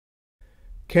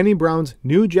Kenny Brown's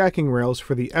new jacking rails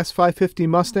for the S550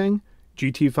 Mustang,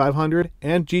 GT500,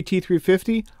 and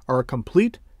GT350 are a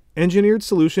complete, engineered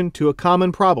solution to a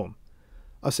common problem.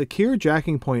 A secure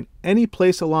jacking point any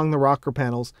place along the rocker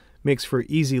panels makes for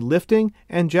easy lifting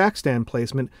and jack stand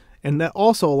placement, and that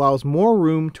also allows more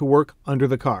room to work under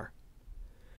the car.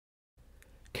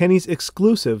 Kenny's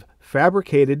exclusive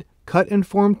fabricated cut and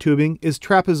formed tubing is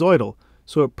trapezoidal,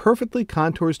 so it perfectly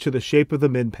contours to the shape of the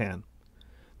mid-pan.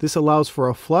 This allows for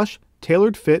a flush,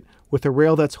 tailored fit with a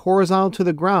rail that's horizontal to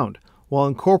the ground, while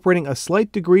incorporating a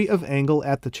slight degree of angle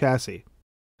at the chassis.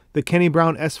 The Kenny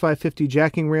Brown S550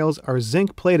 jacking rails are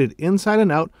zinc plated inside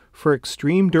and out for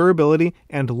extreme durability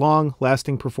and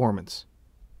long-lasting performance.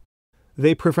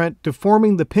 They prevent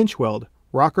deforming the pinch weld,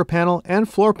 rocker panel, and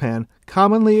floor pan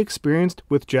commonly experienced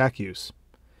with jack use.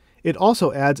 It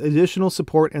also adds additional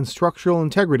support and structural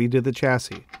integrity to the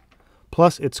chassis.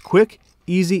 Plus, it's quick,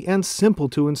 easy, and simple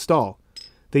to install.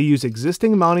 They use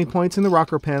existing mounting points in the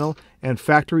rocker panel and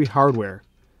factory hardware.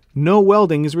 No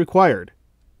welding is required.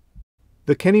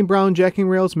 The Kenny Brown jacking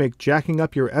rails make jacking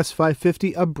up your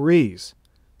S550 a breeze.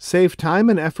 Save time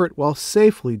and effort while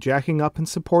safely jacking up and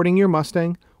supporting your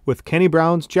Mustang with Kenny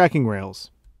Brown's jacking rails.